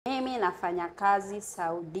Mimi nafanya kazi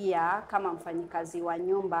Saudia kama mfanyikazi wa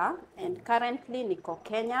nyumba and currently niko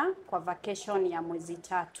Kenya kwa vacation ya mwezi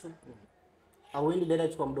 3. Auendi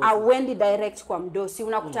direct kwa mdosi? Auendi direct kwa mdosi,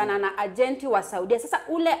 unakutana na agenti wa Saudia. Sasa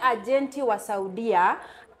ule agenti wa Saudia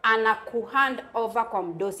anakuhand over kwa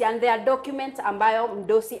mdosi and there are documents ambayo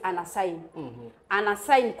mdosi anasign.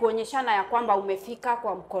 Anasign kuonyeshana ya kwamba umefika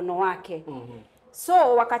kwa mkono wake.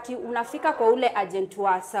 So wakati unafika kwa ule agent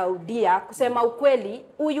wa Saudia, kusema ukweli,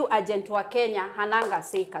 huyu agent wa Kenya hananga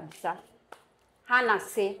say kabisa. Hana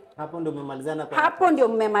say. Hapo ndio mmemalizana kwa hapo ndio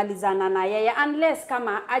mmemalizana na yeye, unless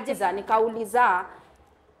kama ajeza nikauliza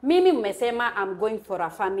mimi mmesema I'm going for a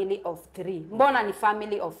family of 3. Mbona ni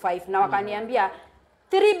family of 5? Na wakaniambia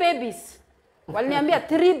 3 babies. Waliniambia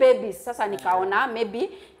 3 babies. Sasa nikaona maybe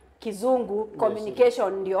kizungu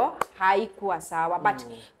communication ndio haikuwa sawa, but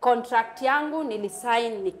contract yangu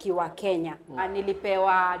nilisign nikiwa Kenya.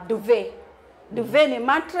 Nilipewa duvet. Duvet ni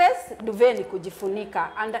mattress, duvet ni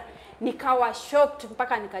kujifunika, and nikawa shocked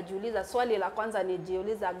mpaka nikajiuliza swali la kwanza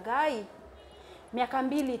nijiuliza, guy, miaka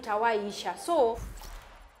 2 itawaisha. So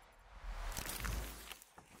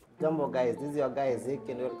Jambo guys, this is your guy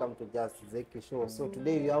Zeki and welcome to Just Zeki Show. So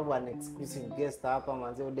today we have an exclusive guest hapa,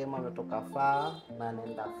 manzi udema ametoka far na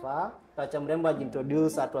anaenda far. Tacha mrembo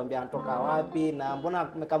ajiintroduce, atuambie anatoka wapi na mbona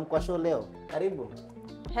amekamkwa show leo. Karibu.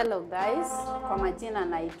 Hello guys, kwa majina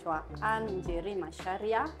naitwa Njeri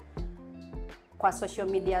Masharia. Kwa social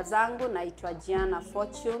media zangu naitwa Gianna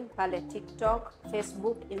Fortune, pale TikTok,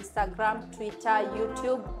 Facebook, Instagram, Twitter,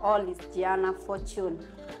 YouTube, all is Gianna Fortune.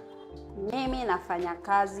 Mimi nafanya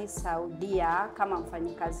kazi Saudia kama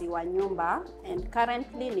mfanyikazi wa nyumba and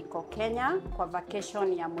currently niko Kenya kwa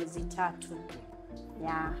vacation ya mwezi 3.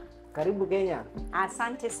 Yeah. Karibu Kenya.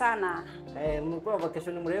 Asante sana. Mmekuwa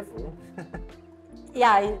vacation mrefu?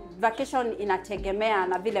 Yeah, vacation inategemea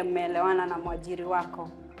na vile mmeelewana na mwajiri wako.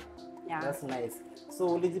 Yeah. That's nice. So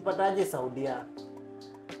ulijipataje Saudia?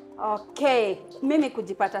 Okay, mimi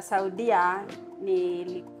kujipata Saudia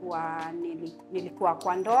nilikuwa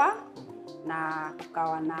kwa ndoa na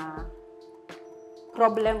kukawa na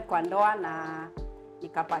problem kwa ndoa na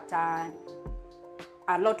nikapata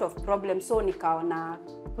a lot of problems, so nikaona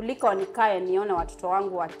kuliko nikae nione watoto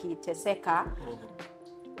wangu wakiteseka,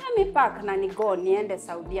 let me pack na niende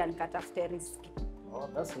Saudia nikatafute riski. Oh,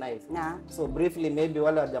 that's nice. Yeah. So briefly, maybe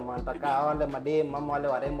wale jamaa wanataka, wale madem mama wale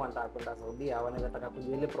warembo wanataka kwenda Saudia, wanaweza taka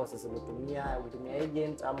kujua ile process ulitumia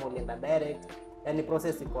agent ama ulienda direct, yani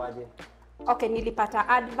process iko aje? Okay, nilipata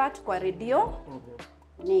advert kwa radio.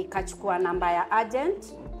 Nikachukua namba ya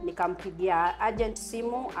agent, nikampigia agent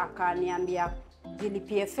simu, akaniambia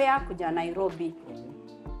jilipie fare kuja Nairobi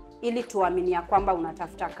ili tuaminia kwamba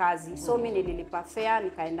unatafuta kazi. So mimi nililipa fare,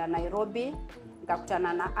 nikaenda Nairobi,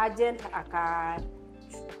 nikakutana na agent,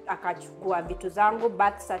 akachukua vitu zangu,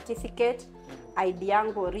 birth certificate, ID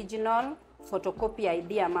yangu original, photocopy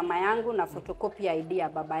ID ya mama yangu na photocopy ID ya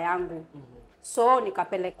baba yangu. So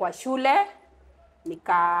nikapelekwa shule,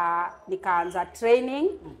 nikaanza training,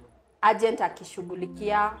 agent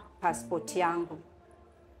akishughulikia passport yangu.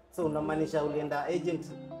 So unamaanisha ulienda agent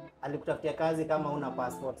alikutafutia kazi kama una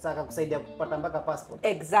passport, sasa akakusaidia kupata mpaka passport?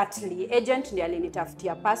 Exactly, agent ndiye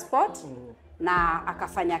alinitafutia passport. Na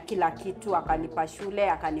akafanya kila kitu, akanipa shule,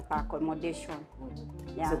 akanipa accommodation.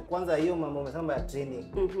 Yeah. So kwanza hiyo mambo umesema ya training,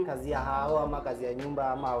 kazi ya hao ama kazi ya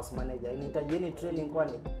nyumba ama house manager, inahitaji training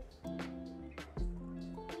kwani?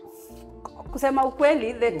 Kusema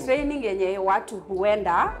ukweli, the training yenye watu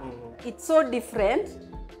huenda, it's so different.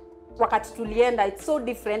 Wakati tulienda, it's so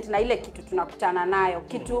different na ile kitu tunakutana nayo.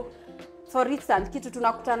 Kitu for instance, kitu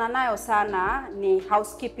tunakutana nayo sana ni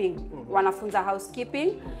housekeeping. Wanafunza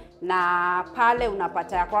housekeeping na pale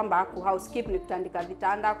unapata ya kwamba housekeep ni kutandika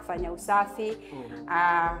vitanda, kufanya usafi.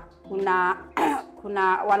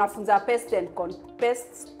 Kuna wanafunza pest and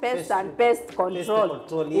pest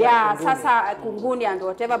control. Yeah, sasa kunguni and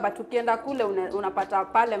whatever, but ukienda kule unapata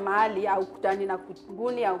pale mahali au kutani na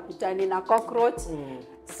kunguni au kutani na cockroach.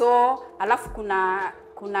 So alafu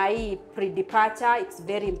kuna hii pre-departure, it's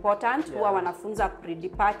very important. Huwa wanafunza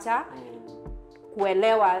pre-departure,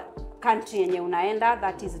 kuelewa country yenye unaenda,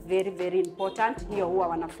 that is very very important. Hiyo huwa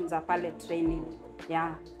wanafunza pale training.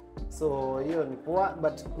 Yeah. So hiyo ni poa,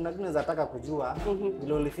 but kuna kitu nataka kujua,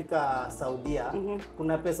 vile ulifika Saudia,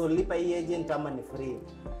 kuna pesa ulipa hii agent ama ni free?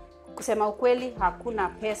 Kusema ukweli, hakuna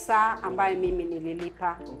pesa ambayo mimi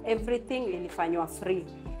nililipa. Everything ilifanywa free.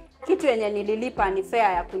 Kitu yenye nililipa ni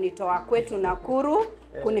fare ya kunitoa kwetu Nakuru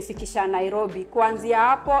kunifikisha Nairobi. Kuanzia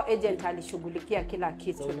hapo agent alishughulikia kila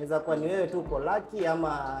kitu. So unaweza kuwa ni wewe tu uko lucky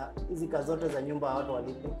ama hizi kazi zote za nyumba watu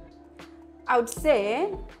walipo? I would say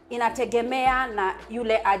inategemea na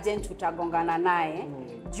yule agent utagongana naye.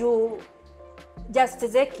 Juu Just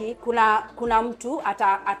Zeki kuna mtu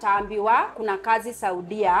ataambiwa kuna kazi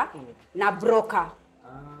Saudia na broker.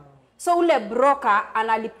 So ule broker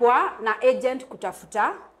analipwa na agent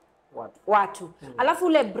kutafuta watu. Alafu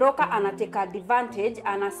ule broker anateka advantage,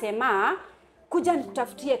 anasema kuja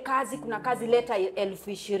nikutafutie kazi, kuna kazi leta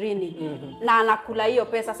 20,000 na anakula hiyo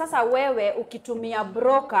pesa. Sasa wewe ukitumia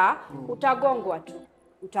broker utagongwa tu.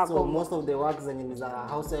 So most of the work zenye za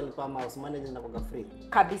house help ama house manager zinakuwa free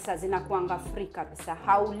kabisa, zinakuanga free kabisa,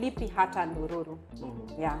 haulipi hata ndururu.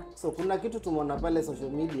 Yeah. So kuna kitu tumeona pale social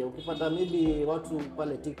media, ukipata maybe watu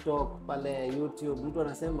pale TikTok, pale YouTube, mtu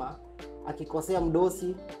anasema akikosea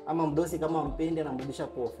mdosi ama mdosi kama mpendi anamrudisha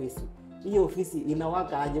kwa ofisi. Hiyo ofisi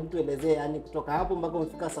inawaka aje? Mtu elezee, yani kutoka hapo mpaka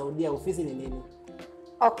umefika Saudia ofisi ni nini?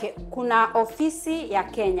 Okay, kuna ofisi ya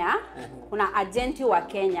Kenya, kuna agenti wa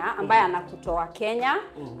Kenya ambaye anakutoa Kenya,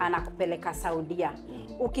 anakupeleka Saudia.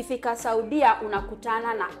 Ukifika Saudia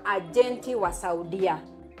unakutana na agenti wa Saudia.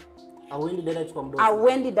 Auendi direct kwa mdosi.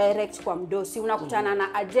 Auendi direct kwa mdosi, unakutana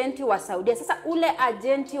na agenti wa Saudia. Sasa ule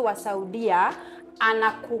agenti wa Saudia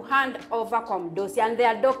anakuhand over kwa mdosi, and there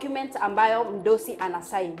are documents ambayo mdosi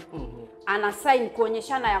anasign. Anasign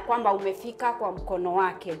kuonyeshana ya kwamba umefika kwa mkono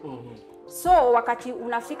wake. So wakati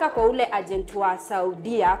unafika kwa ule agent wa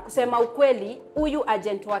Saudia, kusema ukweli, huyu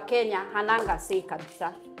agent wa Kenya hananga say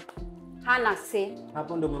kabisa. Hana say.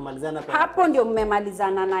 Hapo ndio mmemalizana kwa hapo ndio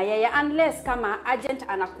mmemalizana na yeye, unless kama agent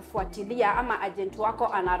anakufuatilia ama agent wako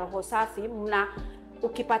ana roho safi,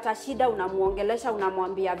 ukipata shida unamuongelesha,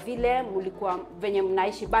 unamwambia vile mlikuwa venye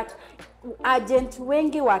mnaishi. But agent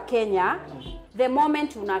wengi wa Kenya, the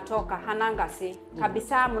moment unatoka hananga say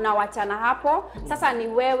kabisa, mnawachana hapo. Sasa ni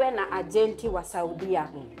wewe na agenti wa Saudia.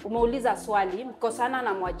 Umeuliza swali, mkosana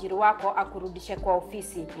na mwajiri wako akurudishe kwa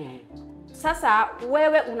ofisi. Sasa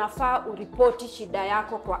wewe unafaa uripoti shida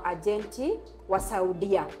yako kwa agenti wa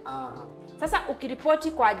Saudia. Sasa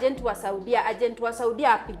ukiripoti kwa agenti wa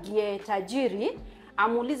Saudia apigie tajiri,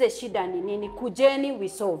 amuulize shida ni nini, kujeni we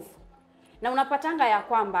solve. Na unapatanga ya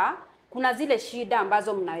kwamba kuna zile shida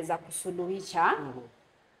ambazo mnaweza kusuluhisha.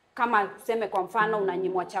 Kama tuseme kwa mfano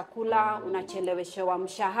unanyimwa chakula, unacheleweshewa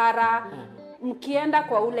mshahara, mkienda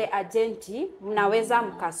kwa ule agenti mnaweza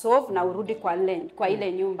mkasolve na urudi kwa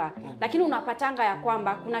ile nyumba. Lakini unapatanga ya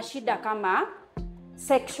kwamba kuna shida kama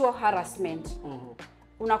sexual harassment.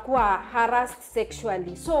 Unakuwa harassed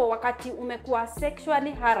sexually. So wakati umekuwa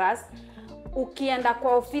sexually harassed, ukienda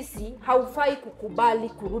kwa ofisi haufai kukubali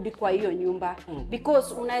kurudi kwa hiyo nyumba,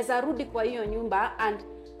 because unaweza rudi kwa hiyo nyumba and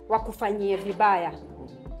wakufanyie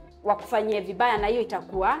vibaya, na hiyo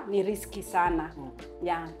itakuwa ni riski sana.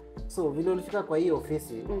 Yeah. So vile ulifika kwa hiyo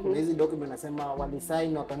ofisi, kuna hizi document nasema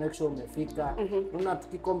walisign wa make sure umefika. Una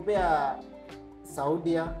tukicompare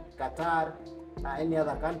Saudia, Qatar na any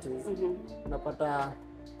other countries, unapata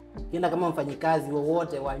kienda kama mfanyikazi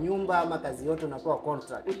wowote wa nyumba ama kazi yote unapewa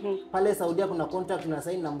contract. Pale Saudia kuna contract una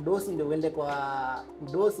sign na mdosi ndio uende kwa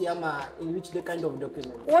mdosi, ama in which the kind of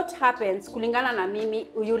document? What happens kulingana na mimi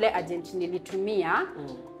yule agent nilitumia,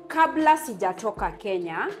 kabla sijatoka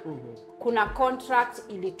Kenya, kuna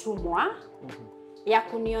contract ilitumwa ya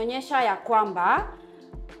kunionyesha ya kwamba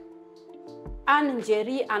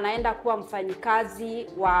Njeri anaenda kuwa mfanyikazi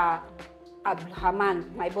wa Abdulhaman,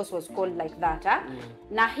 my boss was called like that,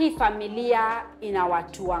 na hii familia ina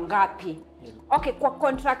watu wangapi? Okay, kwa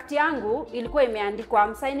contract yangu ilikuwa imeandikwa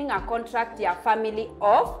I'm signing a contract ya family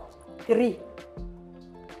of 3.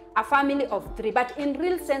 A family of 3, but in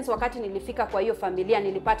real sense wakati nilifika kwa hiyo familia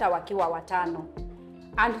nilipata wakiwa 5.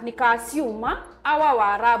 And nika-assume hawa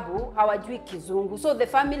Waarabu hawajui Kizungu. So the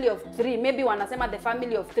family of 3, maybe wanasema the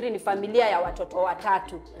family of 3 ni familia ya watoto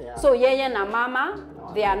 3. So yeye na mama,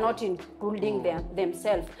 they are not including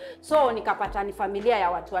themselves. So nikapata ni familia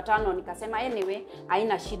ya watu 5, nikasema anyway,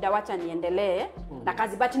 haina shida, wacha niendelee na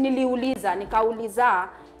kazi. But nikauliza,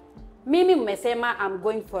 mimi mmesema I'm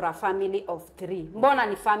going for a family of 3. Mbona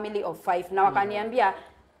ni family of 5? Na wakaniambia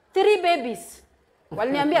 3 babies.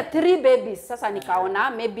 Waliniambia 3 babies. Sasa nikaona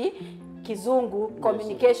maybe Kizungu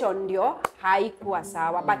communication ndio haikuwa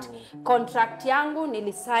sawa. But contract yangu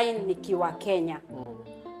nilisign nikiwa Kenya.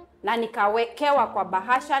 Na nikawekewa kwa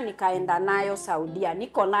bahasha, nikaenda nayo Saudia.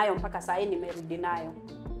 Niko nayo mpaka sasa nimerudi nayo.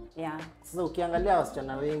 Yeah. Sasa ukiangalia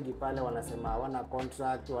wasichana wengi pale wanasema hawana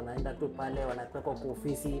contract, wanaenda tu pale wanapelekwa kwa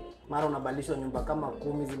ofisi, mara unabadilishwa nyumba kama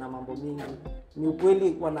 10 zina mambo mingi. Ni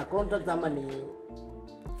ukweli wana contract ama ni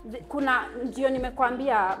kuna, ndio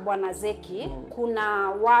nimekwambia Bwana Zeki, kuna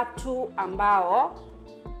watu ambao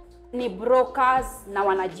ni brokers na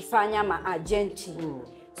wanajifanya maagenti.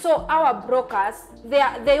 So our brokers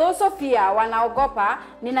they also fear, wanaogopa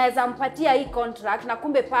ninaweza mpatia hii contract na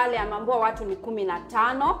kumbe pale ameambiwa watu ni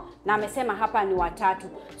 15 na amesema hapa ni 3.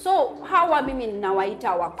 So hawa mimi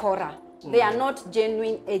ninawaita wakora. They are not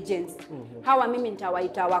genuine agents. Hawa mimi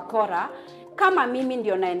nitawaita wakora. Kama mimi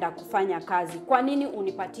ndio naenda kufanya kazi, kwa nini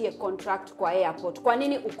unipatie contract kwa airport? Kwa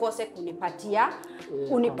nini ukose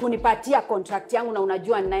kunipatia contract yangu na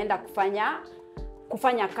unajua ninaenda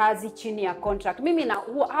kufanya kazi chini ya contract?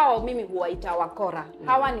 Hawa mimi huwaita wakora.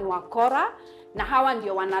 Hawa ni wakora na hawa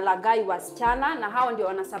ndio wanalagai wasichana na hawa ndio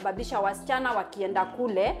wanasababisha wasichana wakienda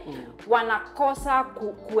kule wanakosa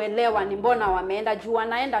kuelewa ni mbona wameenda, juu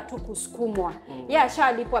wanaenda tu kusukumwa. Yeye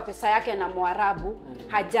ashalipwa pesa yake na Mwarabu,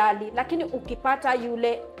 hajali. Lakini ukipata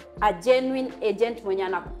yule a genuine agent mwenye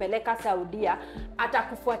anakupeleka Saudia,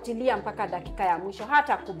 atakufuatilia mpaka dakika ya mwisho,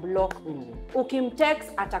 hata kublock.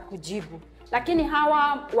 Ukimtext atakujibu. Lakini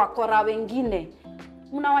hawa wakora wengine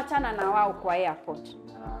mnawachana na wao kwa airport.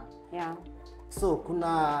 Yeah. So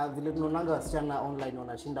kuna vile tunaonanga wasichana online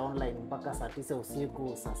wanashinda online mpaka saa 9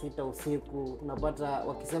 usiku, saa 6 usiku. Unapata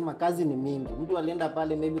wakisema kazi ni mingi. Mtu alienda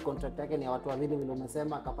pale maybe contract yake ni ya watu wawili vile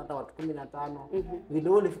umesema, akapata watu 15. Vile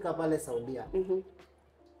ulifika pale Saudia.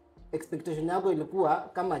 Expectation yako ilikuwa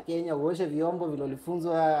kama Kenya uoshe vyombo vile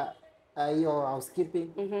ulifunzwa hiyo housekeeping,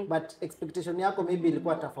 but expectation yako maybe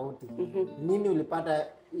ilikuwa tofauti. Nini ulipata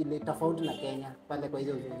ile tofauti na Kenya pale kwa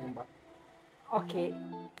hizo nyumba? Okay.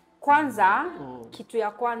 Kwanza, kitu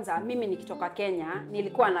ya kwanza, mimi nikitoka Kenya,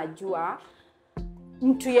 nilikuwa najua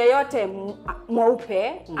mtu yeyote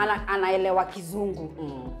mweupe anaelewa Kizungu.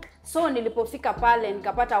 So nilipofika pale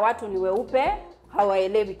nikapata watu ni weupe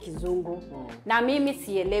hawaelewi Kizungu. Na mimi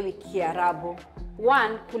sielewi Kiarabu.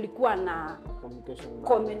 One, kulikuwa na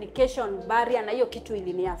communication barrier na hiyo kitu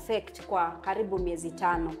ilini affect kwa karibu miezi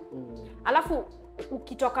 5. Alafu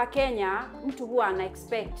ukitoka Kenya, mtu huwa ana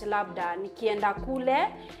expect labda nikienda kule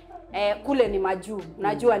kule ni majuu,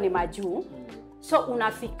 najua ni majuu. So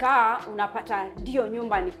unafika unapata ndio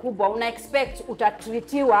nyumba ni kubwa, una expect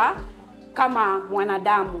utatreatiwa kama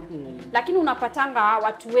mwanadamu. Lakini unapatanga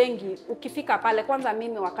watu wengi ukifika pale. Kwanza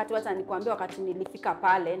mimi wakati nilifika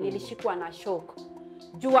pale nilishikwa na shock.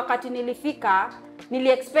 Juu wakati nilifika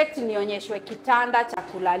expect nionyeshwe kitanda cha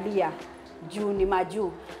kulalia juu ni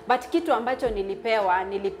majuu, but kitu ambacho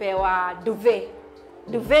nilipewa duvet.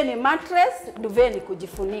 Duvet ni mattress, duvet ni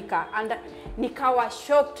kujifunika. And nikawa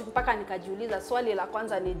shocked mpaka nikajiuliza swali la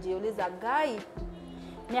kwanza nijiuliza, guy,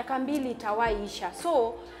 miaka 2 itawaisha.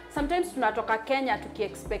 So sometimes tunatoka Kenya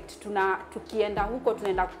tukiexpect tukienda huko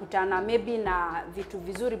tunaenda kukutana maybe na vitu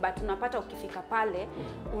vizuri, but unapata ukifika pale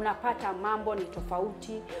unapata mambo ni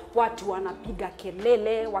tofauti. Watu wanapiga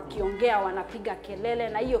kelele, wakiongea wanapiga kelele,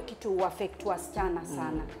 na hiyo kitu huaffect wasichana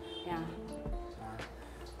sana. Yeah.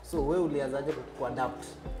 So wewe ulianzaje kuadapt?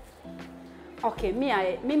 Okay,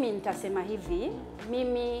 mimi nitasema hivi,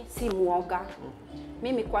 mimi si muoga.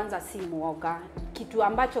 Mimi kwanza si muoga. Kitu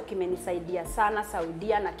ambacho kimenisaidia sana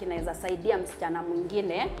Saudia na kinaweza saidia msichana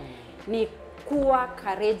mwingine ni kuwa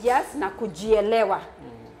courageous na kujielewa.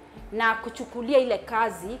 Na kuchukulia ile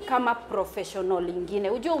kazi kama professional ingine.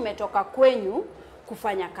 Unajua umetoka kwenyu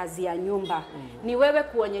kufanya kazi ya nyumba. Ni wewe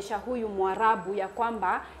kuonyesha huyu Mwarabu ya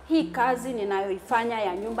kwamba hii kazi ninayoifanya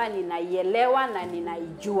ya nyumba ninaielewa na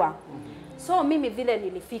ninaijua. So mimi vile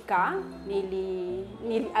nilifika,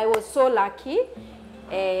 I was so lucky.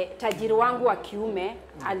 Tajiri wangu wa kiume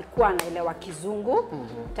alikuwa anaelewa Kizungu.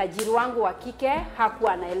 Tajiri wangu wa kike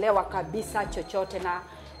hakuwa anaelewa kabisa chochote, na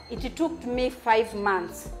it took me 5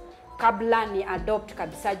 months kabla ni adopt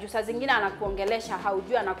kabisa. Juu saa zingine anakuongelesha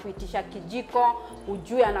haujui, anakuitisha kijiko,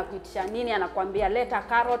 hujui anakuitisha nini, anakuambia leta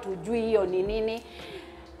carrot, hujui hiyo ni nini.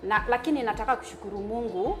 Lakini nataka kushukuru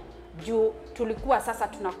Mungu juu tulikuwa sasa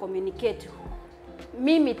tuna communicate.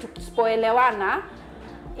 Mimi tukipoelewana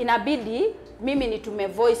inabidi mimi nitume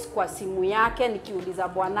voice kwa simu yake nikiuliza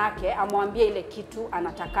bwanake amwambie ile kitu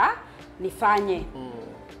anataka nifanye.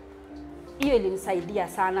 Hiyo ilinisaidia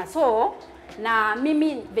sana. So na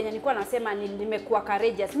mimi venye nilikuwa nasema nimekuwa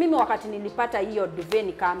courageous. Mimi wakati nilipata hiyo duvet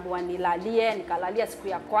nikaambiwa nikalalia siku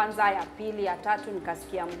ya kwanza, ya pili, ya tatu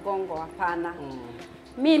nikasikia mgongo, hapana.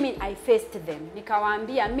 Mimi I faced them.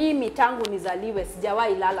 Nikawaambia mimi tangu nizaliwe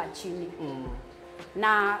sijawahi lala chini.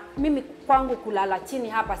 Na mimi kwangu kulala chini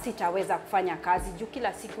hapa sitaweza kufanya kazi juu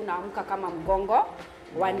kila siku naamka kama mgongo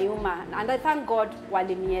waniuma. And I thank God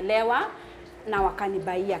walinielewa na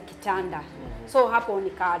wakanibaia kitanda. So hapo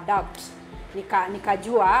nika-adapt.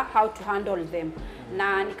 Nikajua how to handle them.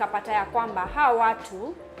 Na nikapata ya kwamba hawa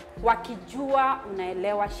watu wakijua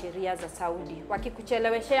unaelewa sheria za Saudi,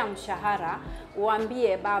 wakikucheleweshea mshahara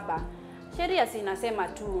uambie baba, sheria si inasema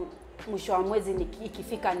tu mwisho wa mwezi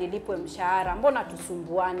ikifika nilipwe mshahara, mbona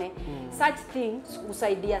tusumbuane? Such things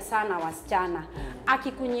husaidia sana wasichana.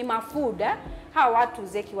 Akikunyima food, hawa watu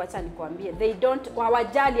Zeki, wacha nikwambie, they don't,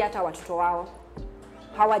 hawajali hata watoto wao.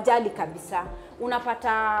 Hawajali kabisa.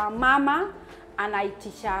 Unapata mama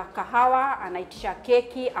anaitisha kahawa, anaitisha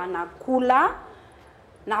keki, anakula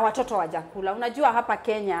na watoto hawajakula. Unajua hapa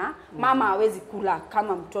Kenya mama hawezi kula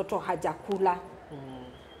kama mtoto hajakula.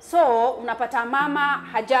 So unapata mama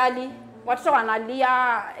hajali, watoto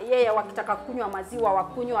wanalia, yeye wakitaka kunywa maziwa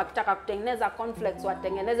wakunywa, wakitaka kutengeneza cornflakes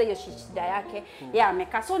watengeneze, hiyo shida yake. Yeye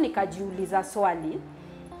amekaa. So nikajiuliza swali,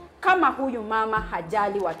 kama huyu mama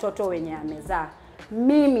hajali watoto wenye amezaa,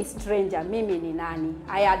 mimi stranger, mimi ni nani?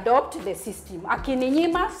 I adopt the system.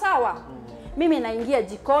 Akininyima sawa, mimi naingia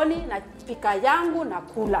jikoni na pika yangu na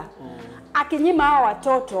kula. Akinyima hao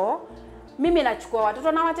watoto, mimi nachukua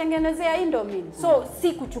watoto na watengenezea Indomie. So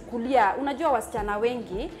si kuchukulia, unajua wasichana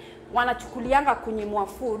wengi wanachukulianga kunyimwa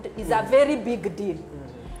food is a very big deal.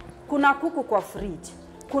 Kuna kuku kwa fridge,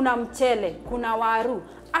 kuna mchele, kuna waru.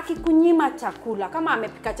 Akikunyima chakula, kama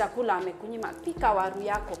amepika chakula amekunyima, pika waru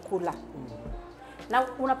yako kula. Na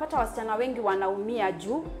unapata wasichana wengi wanaumia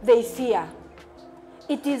juu they fear.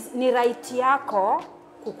 It is ni right yako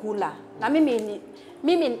kukula. Na mimi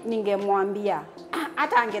ningemwambia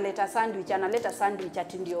hata angeleta sandwich, analeta sandwich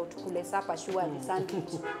ati ndio tukule sapa surely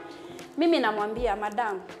sandwich. Mimi namwambia,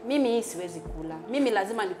 madam, mimi hii siwezi kula. Mimi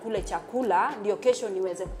lazima nikule chakula ndio kesho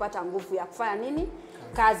niweze kupata nguvu ya kufanya nini?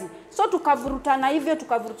 Kazi. So tukavurutana hivyo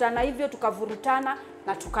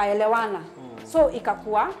na tukaelewana. So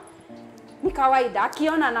ikakuwa ni kawaida.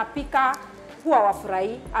 Akiona napika huwa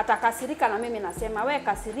wafurahi, atakasirika na mimi nasema, we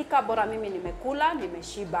kasirika, bora mimi nimekula,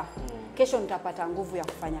 nimeshiba. Kesho nitapata nguvu ya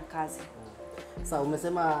kufanya kazi. Sasa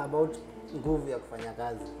umesema about nguvu ya kufanya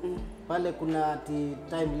kazi. Pale kuna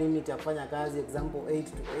time limit ya kufanya kazi, example 8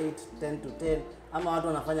 to 8, 10 to 10, ama watu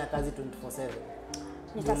wanafanya kazi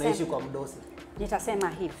 24/7? Unaishi kwa mdosi. Nitasema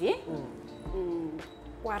hivi,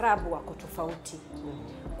 Waarabu wako tofauti.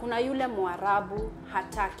 Kuna yule Mwarabu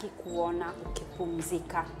hataki kuona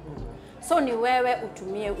ukipumzika. So ni wewe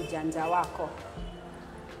utumie ujanja wako.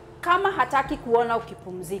 Kama hataki kuona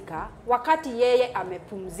ukipumzika, wakati yeye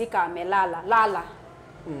amepumzika, amelala, lala.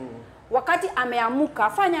 Wakati ameamuka,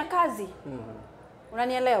 fanya kazi.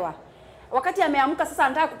 Unanielewa? Wakati ameamuka sasa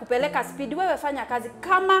anataka kukupeleka speed, wewe fanya kazi.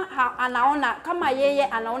 Kama yeye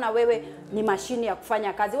anaona wewe ni mashini ya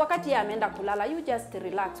kufanya kazi, wakati yeye ameenda kulala, you just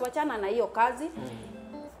relax. Wachana na hiyo kazi.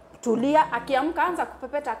 Tulia, akiamka anza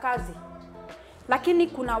kupepeta kazi. Lakini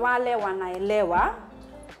kuna wale wanaelewa,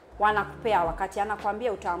 wanakupea wakati,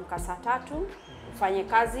 anakuambia utaamka saa 3, ufanye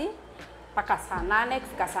kazi mpaka saa 8,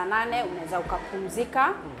 ikifika saa 8 unaweza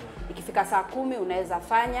ukapumzika, ikifika saa 10 unaweza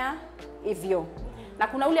fanya hivyo. Na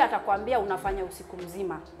kuna ule atakwambia unafanya usiku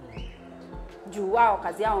mzima. Juu wao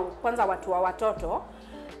kazi yao, kwanza watu wa watoto,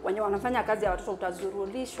 wenye wanafanya kazi ya watoto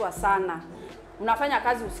utazurulishwa sana. Unafanya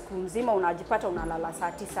kazi usiku mzima, unajipata unalala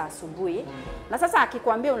saa 9 asubuhi. Na sasa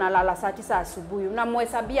akikwambia unalala saa 9 asubuhi,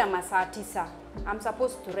 unamhesabia masaa 9. I'm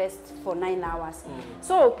supposed to rest for 9 hours.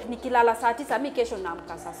 So nikilala saa 9, mimi kesho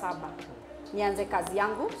naamka saa 7. Nianze kazi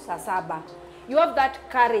yangu saa 7. You have that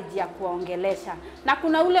courage ya kuongelesha. Na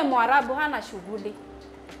kuna ule Mwarabu hana shughuli.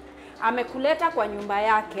 Amekuleta kwa nyumba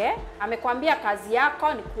yake, amekwambia kazi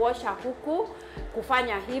yako ni kuosha huku,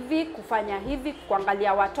 kufanya hivi,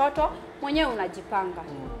 kuangalia watoto, mwenyewe unajipanga.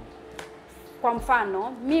 Kwa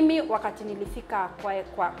mfano, mimi wakati nilifika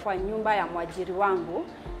kwa nyumba ya mwajiri wangu,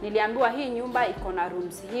 niliambiwa hii nyumba iko na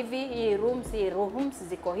rooms hivi, hii rooms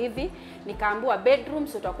ziko hivi. Nikaambiwa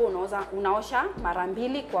bedrooms utakuwa unaosha mara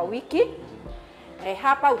 2 kwa wiki.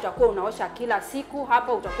 Hapa utakuwa unaosha kila siku,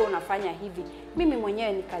 hapa utakuwa unafanya hivi. Mimi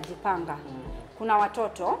mwenyewe nikajipanga. Kuna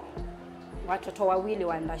watoto 2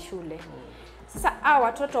 waenda shule. Sasa hao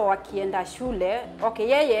watoto wakienda shule, okay,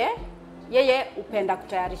 yeye upenda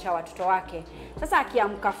kutayarisha watoto wake. Sasa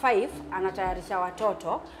akiamka 5 anatayarisha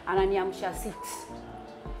watoto, ananiamsha 6.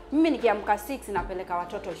 Mimi nikiamka 6 napeleka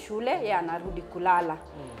watoto shule, yeye anarudi kulala.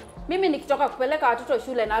 Mimi nikitoka kupeleka watoto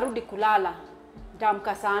shule narudi kulala,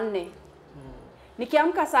 nitaamka saa 4.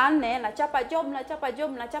 Nikiamka saa 4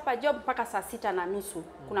 nachapa job mpaka saa 6:30.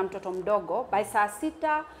 Kuna mtoto mdogo, by saa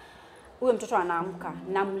 6 huyo mtoto anaamka,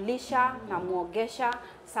 namlisha, namuogesha.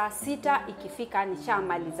 Saa 6 ikifika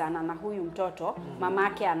nishamalizana na huyu mtoto,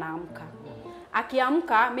 mamake anaamka.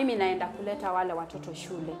 Akiamka mimi naenda kuleta wale watoto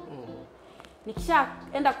shule.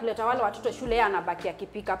 Nikishaenda kuleta wale watoto shule, yeye anabaki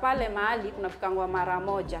akipika pale mahali kunapikangwa mara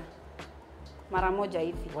moja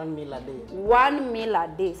hivi. 1 meal a day. 1 meal a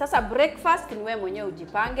day. Sasa breakfast ni wewe mwenyewe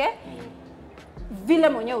ujipange. Vile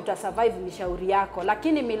mwenyewe utasurvive ni shauri yako,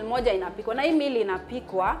 lakini meal moja inapikwa. Na hii meal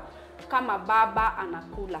inapikwa kama baba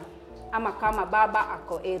anakula ama kama baba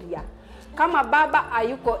ako area. Kama baba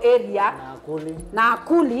hayuko area na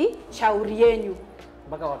akuli, shauri yenu.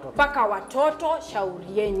 Mpaka watoto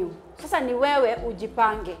shauri yenu. Sasa ni wewe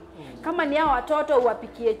ujipange. Kama ni hao watoto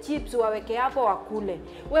uwapikie chips waweke hapo wakule.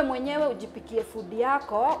 We mwenyewe ujipikie food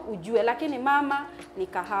yako ujue, lakini mama ni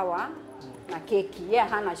kahawa na keki. Yeye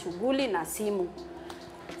hana shughuli na simu.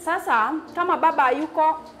 Sasa kama baba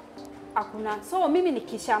hayuko hakuna. So mimi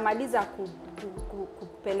nikishamaliza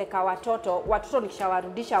kupeleka watoto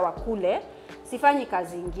nikishawarudisha wakule, sifanyi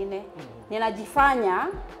kazi nyingine. Ninajifanya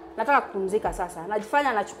nataka kupumzika sasa.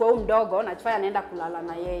 Najifanya nachukua huyu mdogo, najifanya naenda kulala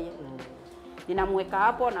na yeye. Ninamweka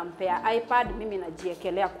hapo, nampea iPad, mimi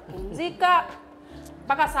najiekelea kupumzika.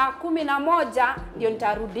 Mpaka saa 11 ndio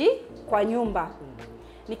nitarudi kwa nyumba.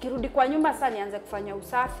 Nikirudi kwa nyumba sasa nianze kufanya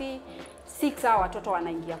usafi. 6 watoto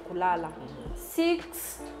wanaingia kulala. 6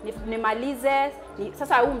 nimalize.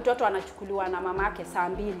 Sasa huyu mtoto anachukuliwa na mama yake saa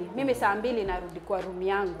 2. Mimi saa 2 narudi kwa room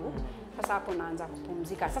yangu. Sasa hapo naanza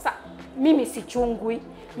kupumzika. Sasa mimi sichungwi.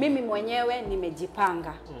 Mimi mwenyewe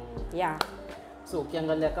nimejipanga. Yeah. So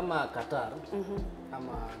ukiangalia kama Qatar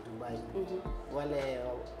ama Dubai, wale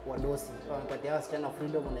wadosi wanapatia wasichana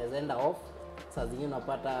freedom, unaweza enda off. Saa zingine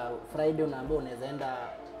unapata Friday unaambiwa unaweza enda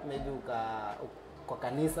maybe kwa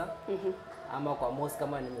kanisa ama kwa mosque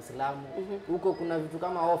kama ni Muislamu. Huko kuna vitu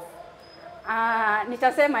kama off.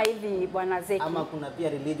 Nitasema hivi Bwana Zeki. Ama kuna pia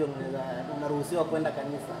religion unaruhusiwa kwenda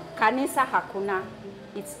kanisa? Kanisa hakuna.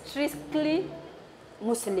 It's strictly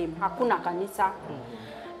Muslim. Hakuna kanisa.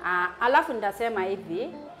 Alafu nitasema hivi,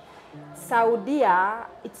 Saudia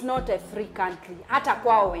it's not a free country hata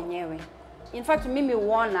kwao wenyewe. In fact mimi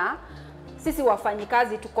huona sisi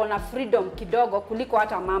wafanyikazi tuko na freedom kidogo kuliko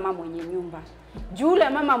hata mama mwenye nyumba. Yule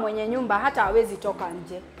mama mwenye nyumba hata hawezi toka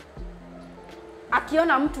nje.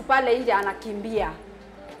 Akiona mtu pale nje anakimbia.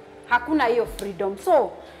 Hakuna hiyo freedom.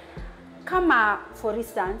 So kama for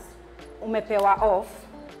instance umepewa off,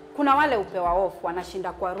 kuna wale upewa off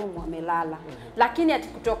wanashinda kwa room wamelala. Lakini ati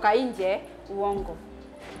kutoka nje uongo.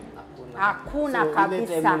 Hakuna so,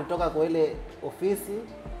 kabisa. Ile unatoka kwa ile ofisi,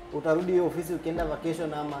 utarudi hiyo ofisi ukienda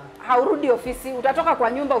vacation ama haurudi ofisi, utatoka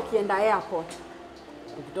kwa nyumba ukienda airport.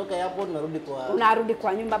 Ukitoka airport unarudi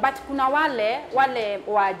kwa nyumba. But kuna wale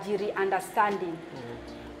waajiri understanding.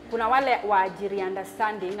 Kuna wale waajiri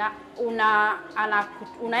understanding,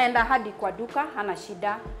 unaenda hadi kwa duka, hana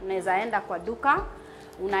shida. Unaweza enda kwa duka,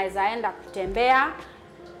 unaweza enda kutembea,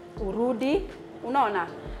 urudi, unaona.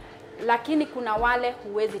 Lakini kuna wale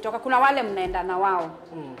huwezi toka. Kuna wale mnaenda na wao.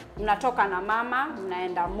 Mnatoka na mama,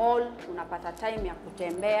 mnaenda mall, unapata time ya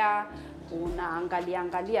kutembea,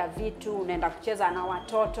 unaangalia vitu, unaenda kucheza na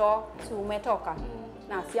watoto, si umetoka.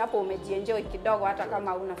 Na si hapo umejienjoy kidogo hata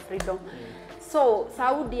kama una freedom. So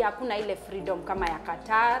Saudi hakuna ile freedom kama ya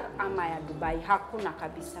Qatar ama ya Dubai, hakuna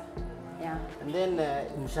kabisa. Yeah. And then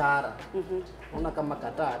mshahara. Una kama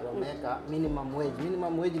Qatar wameweka minimum wage.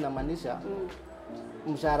 Minimum wage inamaanisha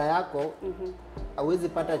mshahara yako hauwezi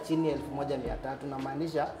pata chini ya 1,300, na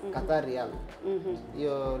maanisha Qatar Real.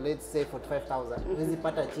 Hiyo let's say 45,000. Huwezi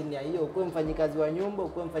pata chini ya hiyo. Uko mfanyikazi wa nyumba,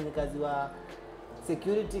 uko mfanyikazi wa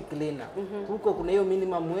security cleaner. Huko kuna hiyo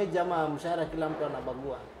minimum wage ama mshahara kila mtu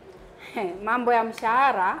anabagua? Mambo ya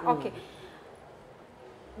mshahara, okay.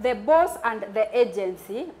 The boss and the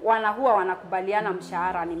agency huwa wanakubaliana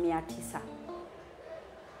mshahara ni 900.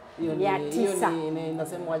 Hiyo ni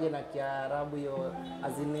inasema waje na Kiarabu hiyo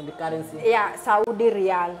as in currency? Yeah, Saudi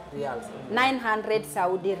Real. Reals. 900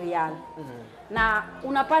 Saudi Real. Na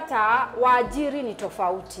unapata waajiri ni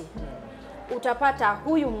tofauti. Utapata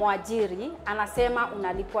huyu mwajiri anasema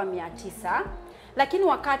unalipwa 900, lakini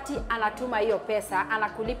wakati anatuma hiyo pesa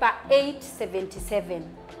anakulipa 877.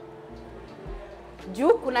 Juu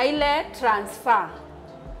kuna ile transfer,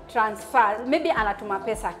 maybe anatuma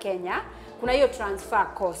pesa Kenya, kuna hiyo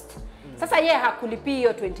transfer cost. Sasa yeye hakulipi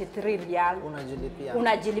hiyo 23 Real.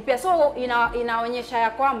 Unajilipia. So inaonyesha ya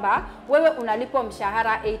kwamba wewe unalipwa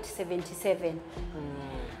mshahara 877.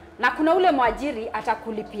 Na kuna ule mwajiri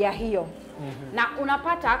atakulipia hiyo. Na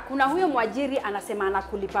unapata kuna huyo mwajiri anasema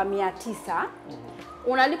anakulipa 900.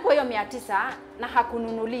 Unalipwa hiyo 900 na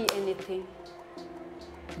hakununulii anything.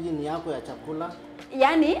 Hii ni yako ya chakula.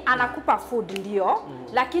 Yani anakupa food ndio,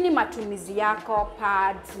 lakini matumizi yako,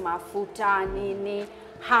 pads, mafuta, nini,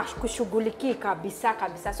 hakushughulikii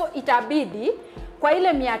kabisa. So itabidi kwa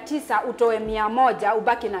ile 900 utoe 100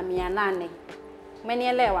 ubaki na 800.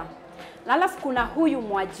 Umenielewa? Na alafu kuna huyu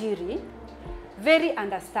mwajiri very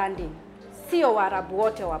understanding. Sio Waarabu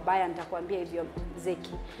wote wabaya, nitakwambia hivyo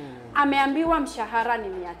Zeki. Ameambiwa mshahara ni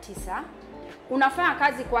 900. Unafanya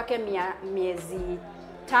kazi kwake miezi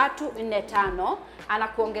 3, 4, 5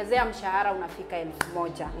 anakuongezea mshahara unafika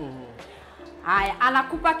 1000. Haya,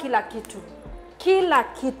 anakupa kila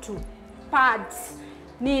kitu, pads,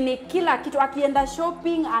 nini, kila kitu. Akienda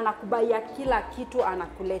shopping anakubaia kila kitu,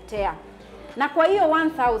 anakuletea. Na kwa hiyo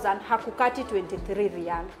 1000 hakukati 23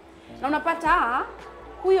 rial. Na unapata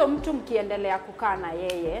huyo mtu mkiendelea kukaa na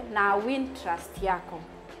yeye na win trust yako.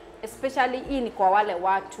 Especially hii ni kwa wale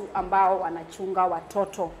watu ambao wanachunga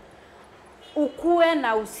watoto. Ukue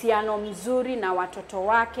na uhusiano mzuri na watoto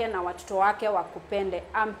wake na watoto wake wakupende.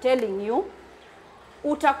 I'm telling you,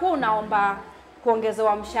 utakuwa unaomba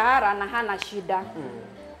kuongezewa mshahara na hana shida.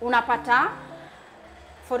 Unapata,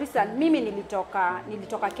 for instance, mimi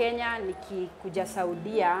nilitoka Kenya nikikuja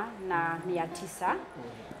Saudia na 900.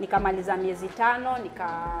 Nikamaliza miezi 5,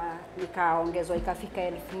 nikaongezwa ikafika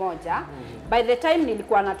 1000. By the time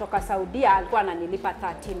nilikuwa natoka Saudia alikuwa ananilipa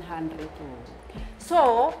 1300.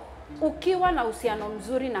 So ukiwa na uhusiano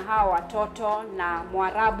mzuri na hawa watoto na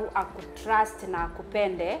Mwarabu akutrust na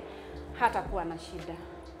akupende, hatakuwa na shida.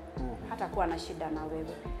 Hatakuwa na shida na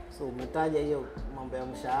wewe. So umetaja hiyo mambo ya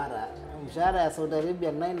mshahara. Mshahara ya Saudi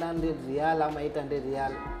Arabia 900 rial ama 800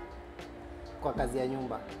 rial kwa kazi ya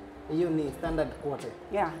nyumba. Hiyo ni standard quote.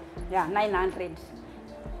 Yeah, 900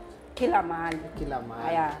 kila mahali.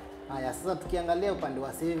 Haya, sasa tukiangalia upande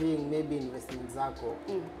wa saving, maybe investment zako,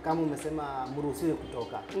 kama umesema mruhusiwe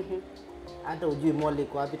kutoka. Hata ujui mali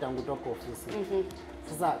kwa wapi tangu toka ofisi.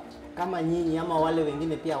 Sasa kama nyinyi ama wale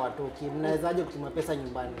wengine pia watoki, mnawezaje kutuma pesa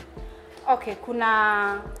nyumbani? Okay,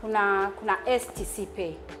 kuna STC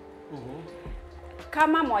Pay.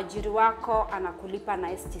 Kama mwajiri wako anakulipa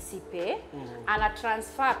na STC Pay, ana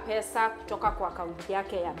transfer pesa kutoka kwa akaunti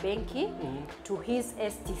yake ya benki to his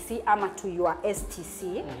STC ama to your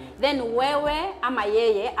STC. Then wewe ama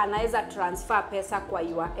yeye anaweza transfer pesa kwa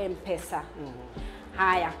your M-Pesa.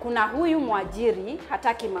 Haya, kuna huyu mwajiri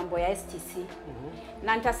hataki mambo ya STC.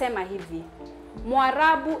 Na nitasema hivi,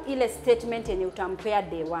 Mwarabu ile statement yenye utampea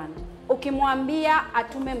day 1. Ukimwambia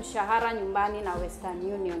atume mshahara nyumbani na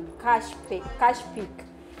Western Union, cash pick,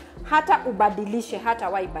 hata ubadilishe, hata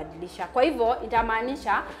waibadilisha. Kwa hivyo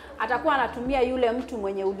itamaanisha atakuwa anatumia yule mtu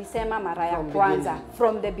mwenye ulisema mara ya kwanza,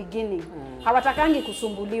 from the beginning. Hawatakangi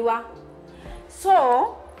kusumbuliwa. So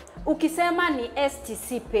ukisema ni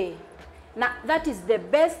STC Pay, na that is the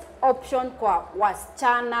best option kwa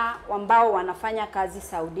wasichana ambao wanafanya kazi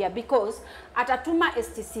Saudia, because atatuma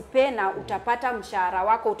STC Pay na utapata mshahara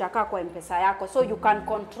wako utakaa kwa M-Pesa yako, so you can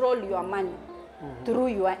control your money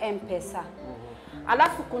through your M-Pesa.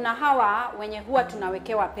 Alafu kuna hawa wenye huwa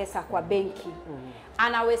tunawekewa pesa kwa benki.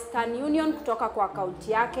 Ana Western Union kutoka kwa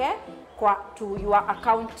akaunti yake to your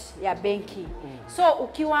account ya benki. So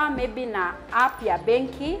ukiwa maybe na app ya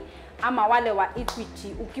benki ama wale wa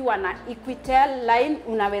Equity, ukiwa na Equitel line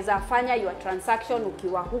unaweza fanya your transaction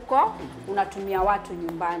ukiwa huko, unatumia watu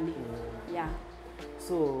nyumbani.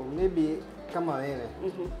 So maybe kama wewe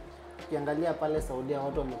ukiangalia pale Saudia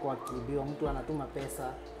watu wamekuwa kibiwa, mtu anatuma pesa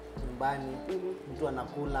nyumbani, mtu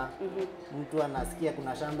anakula, mtu anasikia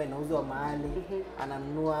kuna shamba inauzwa mahali,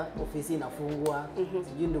 ananunua, ofisi inafungwa,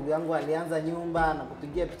 sijui ndugu yangu alianza nyumba na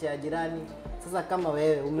kupigia picha ya jirani. Sasa kama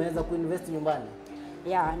wewe umeweza kuinvest nyumbani?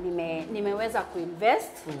 Nimeweza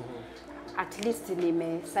kuinvest. At least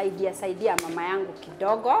nimesaidia mama yangu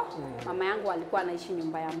kidogo. Mama yangu alikuwa anaishi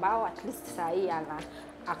nyumba ya mbao, at least saa hii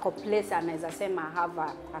ako place anaweza sema have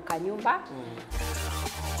a nyumba.